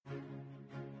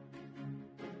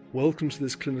Welcome to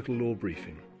this clinical law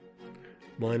briefing.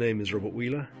 My name is Robert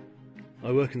Wheeler.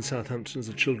 I work in Southampton as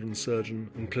a children's surgeon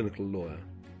and clinical lawyer.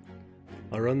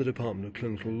 I run the Department of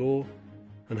Clinical Law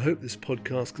and hope this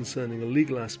podcast concerning a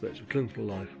legal aspect of clinical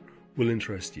life will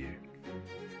interest you.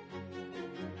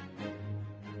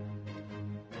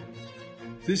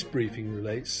 This briefing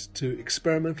relates to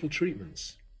experimental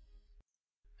treatments.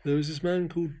 There was this man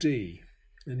called Dee,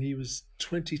 and he was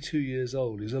 22 years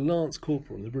old. He was a Lance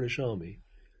Corporal in the British Army,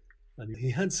 and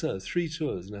he had served 3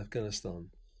 tours in Afghanistan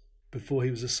before he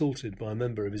was assaulted by a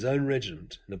member of his own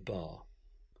regiment in a bar.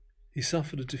 He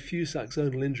suffered a diffuse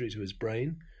axonal injury to his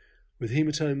brain, with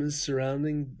hematomas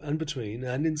surrounding and between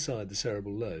and inside the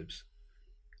cerebral lobes.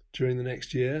 During the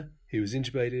next year, he was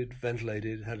intubated,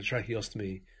 ventilated, had a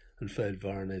tracheostomy, and fed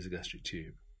via a nasogastric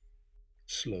tube.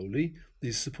 Slowly,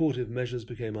 these supportive measures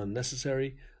became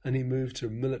unnecessary, and he moved to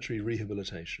military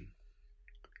rehabilitation.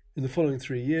 In the following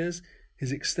 3 years,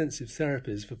 his extensive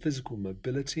therapies for physical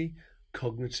mobility,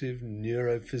 cognitive,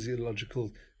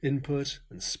 neurophysiological input,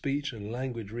 and speech and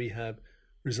language rehab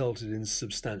resulted in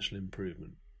substantial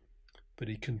improvement. But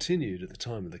he continued at the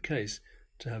time of the case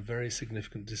to have very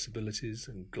significant disabilities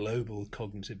and global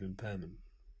cognitive impairment.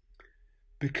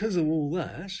 Because of all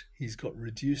that, he's got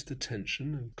reduced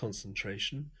attention and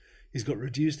concentration, he's got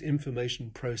reduced information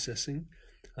processing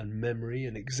and memory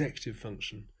and executive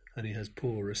function, and he has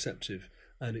poor receptive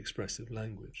and expressive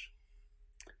language.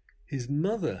 His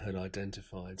mother had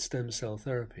identified stem cell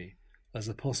therapy as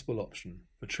a possible option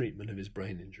for treatment of his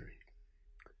brain injury.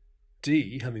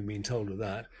 Dee, having been told of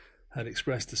that, had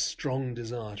expressed a strong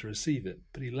desire to receive it,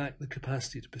 but he lacked the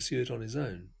capacity to pursue it on his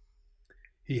own.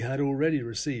 He had already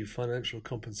received financial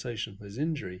compensation for his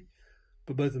injury,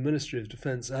 but both the Ministry of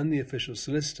Defence and the official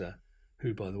solicitor,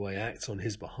 who by the way acts on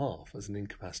his behalf as an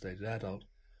incapacitated adult,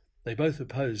 they both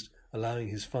opposed allowing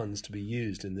his funds to be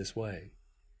used in this way.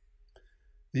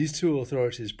 These two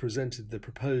authorities presented the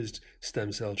proposed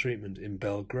stem cell treatment in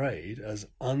Belgrade as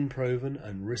unproven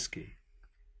and risky.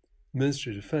 The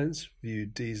Ministry of Defence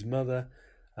viewed Dee's mother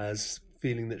as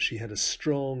feeling that she had a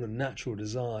strong and natural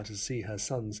desire to see her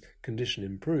son's condition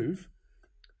improve,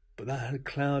 but that had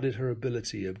clouded her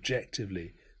ability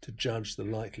objectively to judge the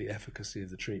likely efficacy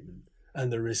of the treatment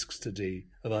and the risks to Dee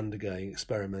of undergoing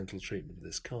experimental treatment of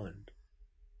this kind.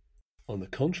 On the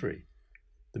contrary,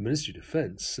 the Ministry of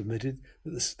Defence submitted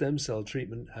that the stem cell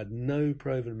treatment had no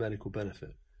proven medical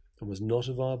benefit and was not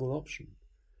a viable option.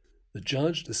 The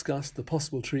judge discussed the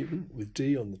possible treatment with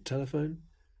Dee on the telephone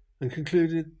and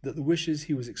concluded that the wishes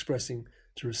he was expressing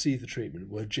to receive the treatment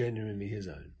were genuinely his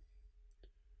own.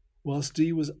 Whilst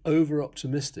Dee was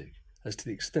over-optimistic as to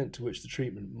the extent to which the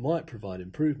treatment might provide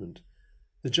improvement,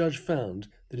 the judge found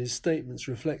that his statements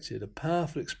reflected a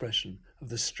powerful expression of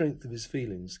the strength of his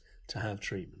feelings to have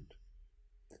treatment.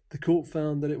 The court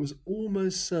found that it was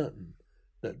almost certain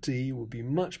that Dee would be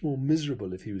much more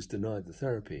miserable if he was denied the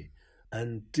therapy,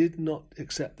 and did not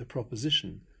accept the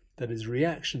proposition that his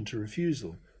reaction to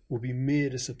refusal would be mere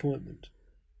disappointment,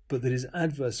 but that his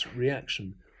adverse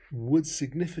reaction would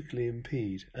significantly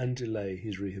impede and delay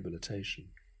his rehabilitation.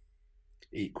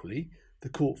 Equally, the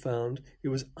court found it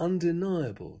was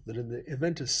undeniable that in the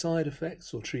event of side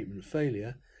effects or treatment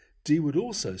failure, Dee would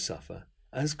also suffer,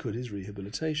 as could his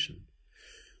rehabilitation.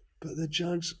 But the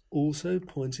judge also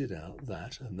pointed out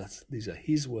that, and these are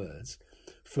his words,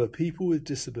 for people with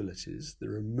disabilities, the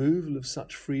removal of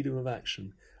such freedom of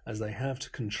action as they have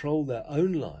to control their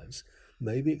own lives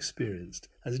may be experienced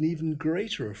as an even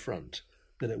greater affront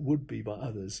than it would be by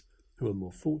others who are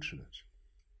more fortunate.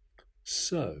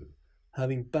 So,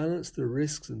 having balanced the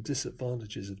risks and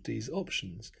disadvantages of Dee's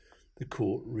options, the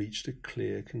court reached a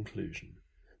clear conclusion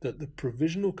that the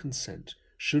provisional consent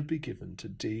should be given to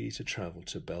Dee to travel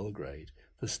to Belgrade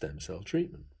for stem cell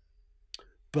treatment,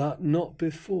 but not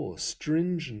before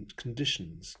stringent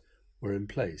conditions were in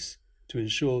place to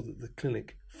ensure that the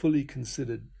clinic fully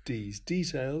considered Dee's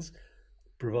details,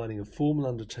 providing a formal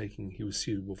undertaking he was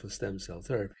suitable for stem cell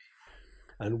therapy,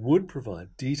 and would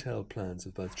provide detailed plans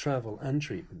of both travel and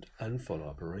treatment and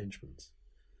follow-up arrangements.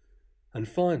 And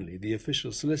finally, the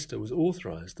official solicitor was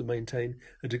authorised to maintain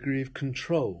a degree of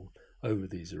control over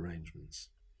these arrangements.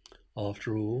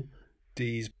 After all,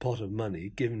 Dee's pot of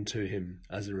money given to him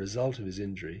as a result of his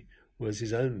injury was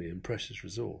his only and precious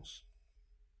resource.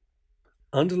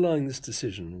 Underlying this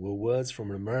decision were words from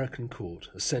an American court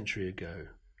a century ago,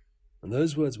 and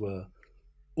those words were,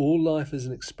 "All life is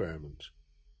an experiment."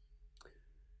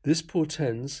 This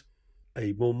portends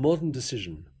a more modern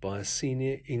decision by a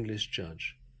senior English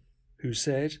judge who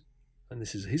said, and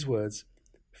this is his words,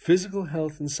 "Physical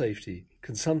health and safety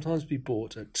can sometimes be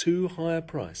bought at too high a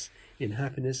price in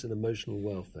happiness and emotional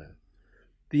welfare.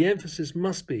 The emphasis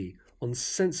must be on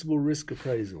sensible risk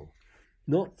appraisal,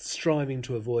 not striving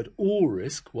to avoid all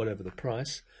risk, whatever the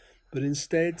price, but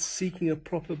instead seeking a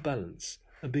proper balance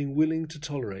and being willing to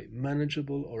tolerate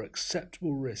manageable or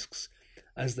acceptable risks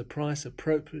as the price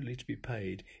appropriately to be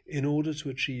paid in order to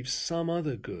achieve some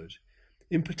other good,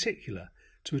 in particular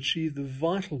to achieve the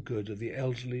vital good of the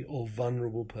elderly or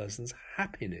vulnerable person's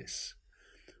happiness.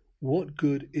 What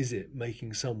good is it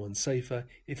making someone safer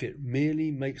if it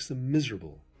merely makes them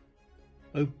miserable?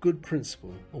 A good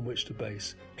principle on which to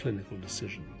base clinical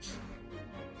decisions.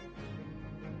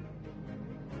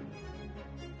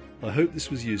 I hope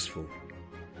this was useful,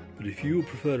 but if you would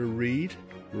prefer to read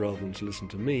rather than to listen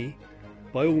to me,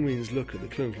 by all means look at the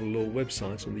Clinical Law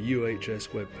website on the UHS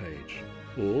webpage,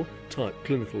 or type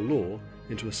Clinical Law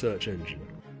into a search engine.